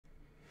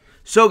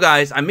So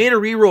guys, I made a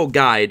reroll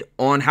guide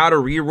on how to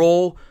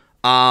reroll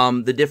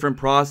the different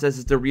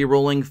processes to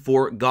rerolling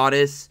for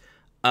Goddess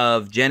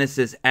of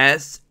Genesis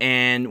S,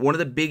 and one of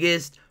the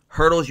biggest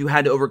hurdles you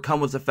had to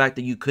overcome was the fact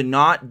that you could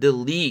not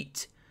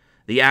delete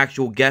the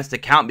actual guest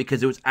account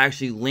because it was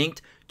actually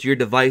linked to your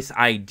device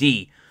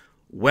ID.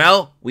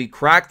 Well, we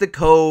cracked the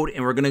code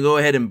and we're going to go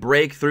ahead and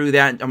break through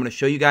that. I'm going to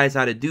show you guys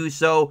how to do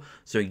so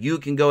you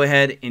can go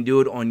ahead and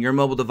do it on your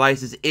mobile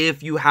devices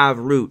if you have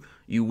root.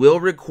 You will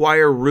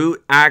require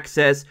root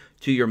access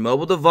to your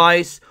mobile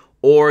device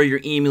or your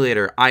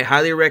emulator. I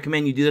highly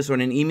recommend you do this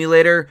on an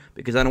emulator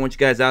because I don't want you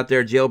guys out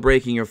there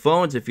jailbreaking your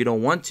phones if you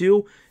don't want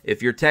to.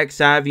 If you're tech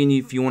savvy and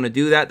if you want to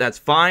do that, that's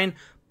fine.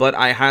 But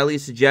I highly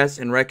suggest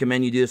and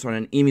recommend you do this on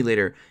an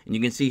emulator. And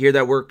you can see here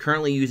that we're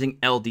currently using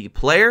LD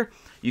Player.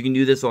 You can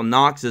do this on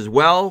Nox as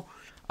well.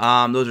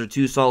 Those are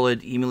two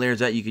solid emulators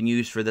that you can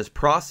use for this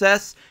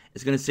process.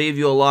 It's going to save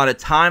you a lot of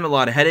time, a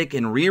lot of headache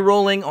in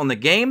re-rolling on the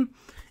game.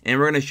 And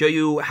we're going to show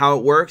you how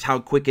it works, how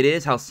quick it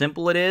is, how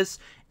simple it is,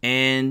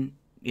 and,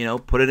 you know,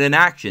 put it in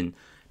action.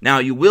 Now,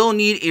 you will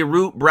need a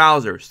root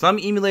browser. Some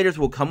emulators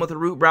will come with a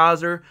root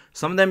browser.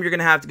 Some of them you're going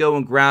to have to go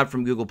and grab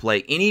from Google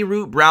Play. Any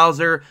root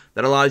browser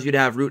that allows you to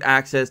have root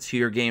access to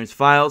your game's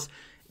files,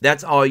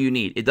 that's all you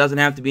need. It doesn't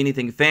have to be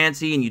anything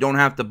fancy, and you don't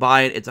have to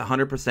buy it. It's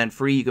 100%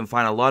 free. You can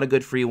find a lot of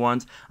good free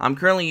ones. I'm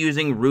currently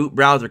using Root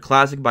Browser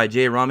Classic by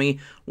JRummy,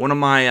 one of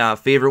my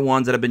favorite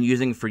ones that I've been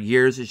using for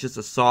years. It's just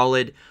a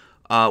solid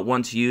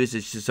one to use.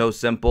 It's just so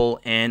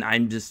simple, and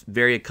I'm just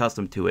very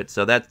accustomed to it.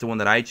 So that's the one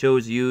that I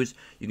chose to use.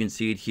 You can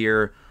see it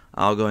here.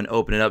 I'll go and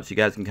open it up so you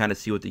guys can kind of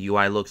see what the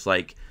UI looks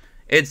like.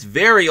 It's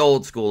very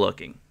old school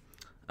looking.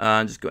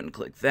 Just go ahead and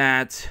click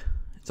that.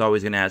 It's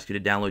always going to ask you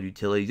to download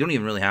utilities. You don't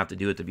even really have to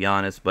do it, to be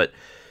honest. But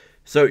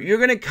so you're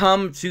going to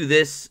come to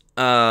this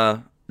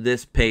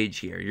this page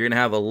here. You're going to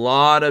have a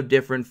lot of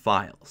different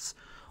files.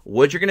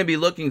 What you're going to be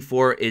looking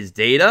for is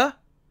data,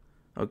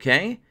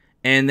 okay,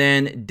 and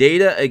then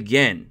data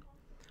again.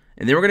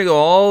 And then we're going to go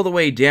all the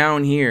way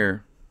down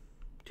here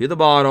to the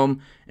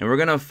bottom, and we're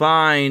going to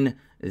find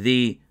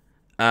the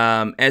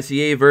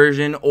SEA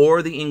version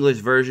or the English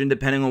version,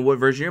 depending on what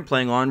version you're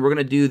playing on. We're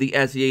going to do the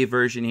SEA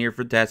version here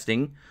for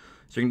testing.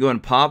 So you can go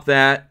and pop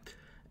that,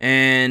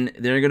 and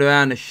then you're going to go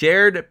down to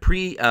shared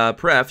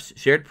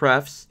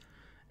prefs,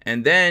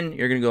 and then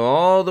you're going to go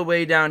all the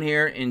way down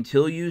here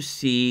until you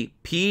see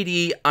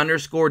pd_device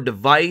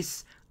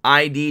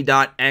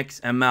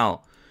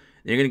id.xml.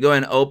 You're going to go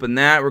ahead and open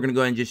that. We're going to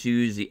go ahead and just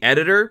use the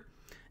editor,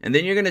 and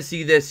then you're going to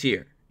see this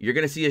here. You're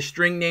going to see a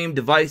string name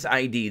device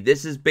ID.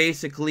 This is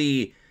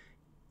basically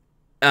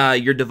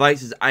your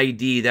device's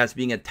ID that's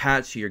being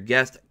attached to your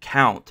guest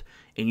account.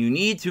 And you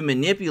need to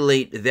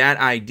manipulate that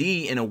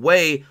ID in a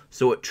way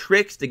so it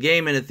tricks the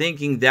game into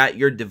thinking that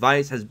your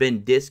device has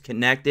been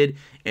disconnected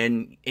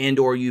and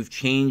or you've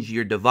changed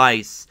your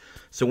device.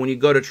 So when you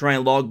go to try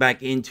and log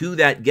back into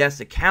that guest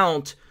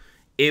account,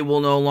 it will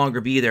no longer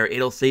be there.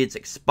 It'll say it's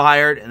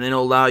expired, and then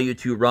it'll allow you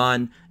to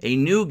run a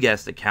new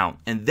guest account.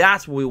 And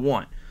that's what we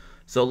want.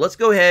 So let's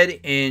go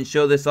ahead and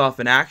show this off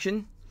in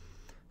action.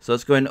 So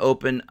let's go ahead and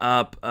open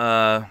up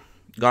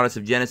Goddess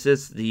of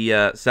Genesis,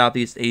 the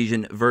Southeast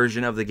Asian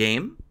version of the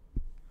game,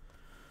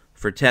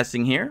 for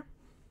testing here.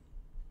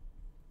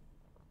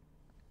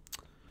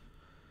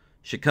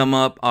 Should come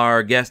up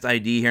our guest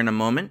ID here in a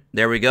moment.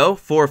 There we go,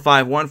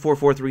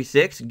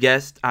 4514436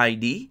 guest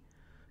ID.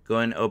 Go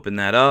ahead and open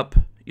that up.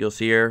 You'll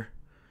see here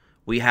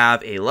we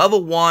have a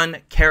level 1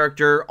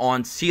 character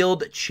on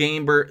sealed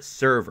chamber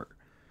server.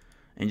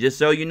 And just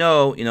so you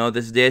know,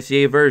 this is the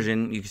SEA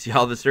version. You can see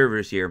all the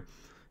servers here.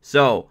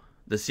 So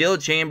the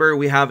sealed chamber,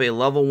 we have a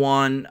level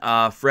 1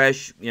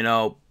 fresh,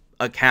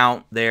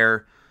 account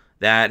there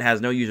that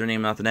has no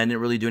username, nothing. I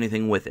didn't really do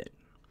anything with it.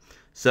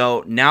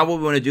 So now what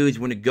we want to do is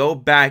we want to go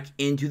back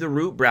into the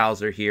root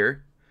browser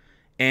here,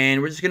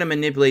 and we're just going to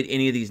manipulate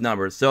any of these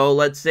numbers. So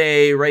let's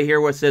say right here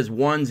where it says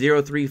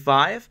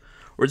 1035,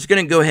 we're just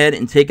going to go ahead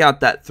and take out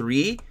that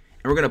 3, and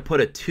we're going to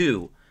put a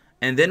 2,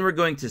 and then we're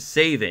going to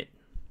save it.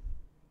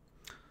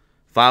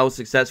 File was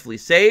successfully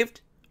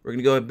saved. We're going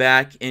to go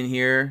back in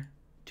here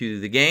to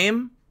the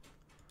game.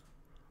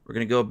 We're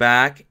going to go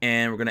back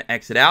and we're going to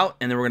exit out,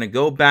 and then we're going to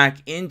go back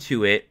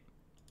into it,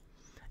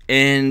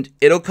 and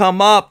it'll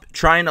come up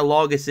trying to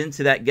log us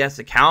into that guest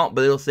account,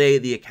 but it'll say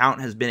the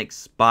account has been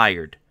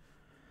expired,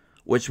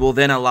 which will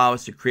then allow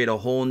us to create a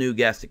whole new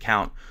guest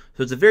account.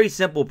 So it's a very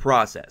simple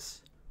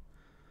process.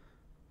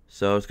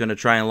 So it's going to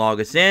try and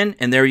log us in,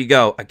 and there you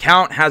go.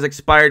 Account has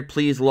expired.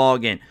 Please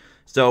log in.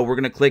 So we're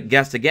going to click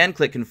guest again,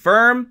 click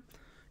confirm.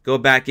 Go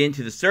back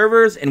into the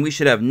servers, and we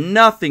should have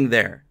nothing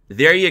there.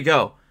 There you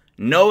go.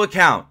 No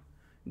account.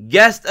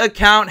 Guest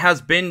account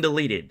has been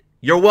deleted.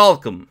 You're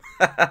welcome.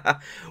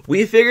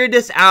 We figured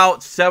this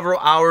out several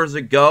hours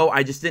ago.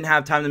 I just didn't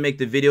have time to make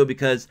the video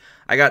because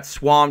I got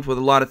swamped with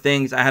a lot of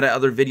things. I had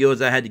other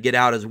videos I had to get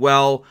out as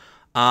well.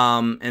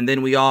 And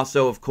then we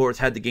also, of course,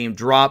 had the game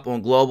drop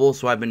on global,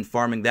 so I've been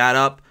farming that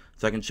up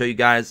so I can show you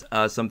guys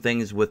some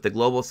things with the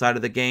global side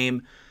of the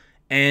game.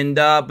 And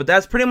but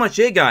that's pretty much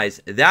it,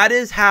 guys. That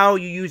is how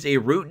you use a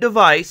root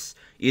device,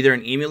 either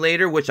an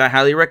emulator, which I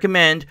highly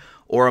recommend,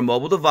 or a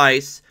mobile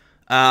device,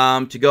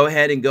 to go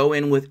ahead and go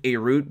in with a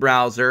root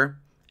browser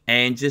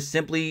and just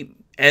simply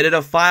edit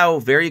a file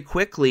very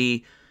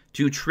quickly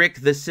to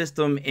trick the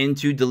system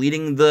into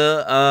deleting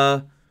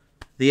the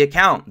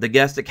account, the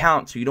guest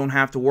account, so you don't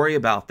have to worry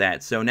about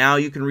that. So now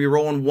you can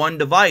reroll on one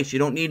device. You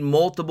don't need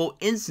multiple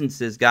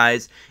instances,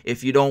 guys,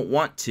 if you don't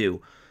want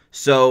to.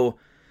 So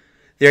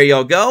there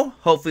y'all go.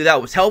 Hopefully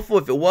that was helpful.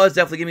 If it was,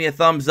 definitely give me a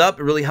thumbs up.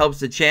 It really helps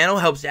the channel,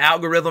 helps the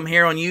algorithm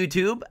here on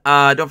YouTube.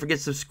 Don't forget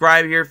to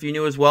subscribe here if you're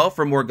new as well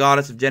for more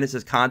Goddess of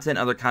Genesis content,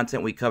 other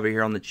content we cover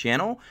here on the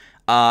channel.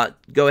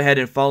 Go ahead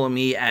and follow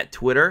me at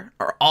Twitter,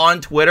 or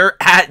on Twitter,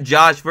 at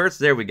JoshVerse.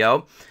 There we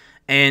go.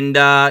 And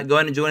go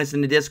ahead and join us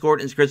in the Discord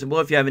and description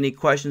below. If you have any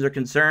questions or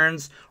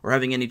concerns or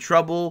having any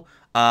trouble,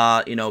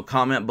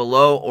 comment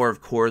below, or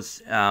of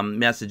course,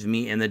 message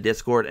me in the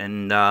Discord,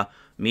 and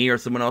me or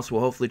someone else will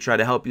hopefully try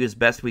to help you as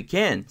best we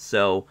can.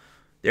 So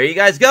there you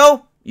guys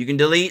go. You can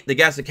delete the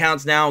guest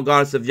accounts now on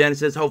Goddess of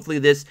Genesis. Hopefully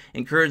this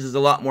encourages a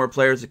lot more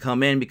players to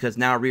come in, because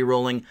now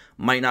rerolling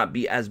might not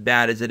be as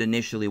bad as it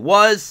initially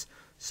was.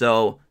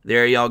 So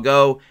there y'all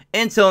go.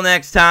 Until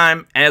next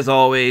time, as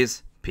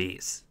always,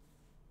 peace.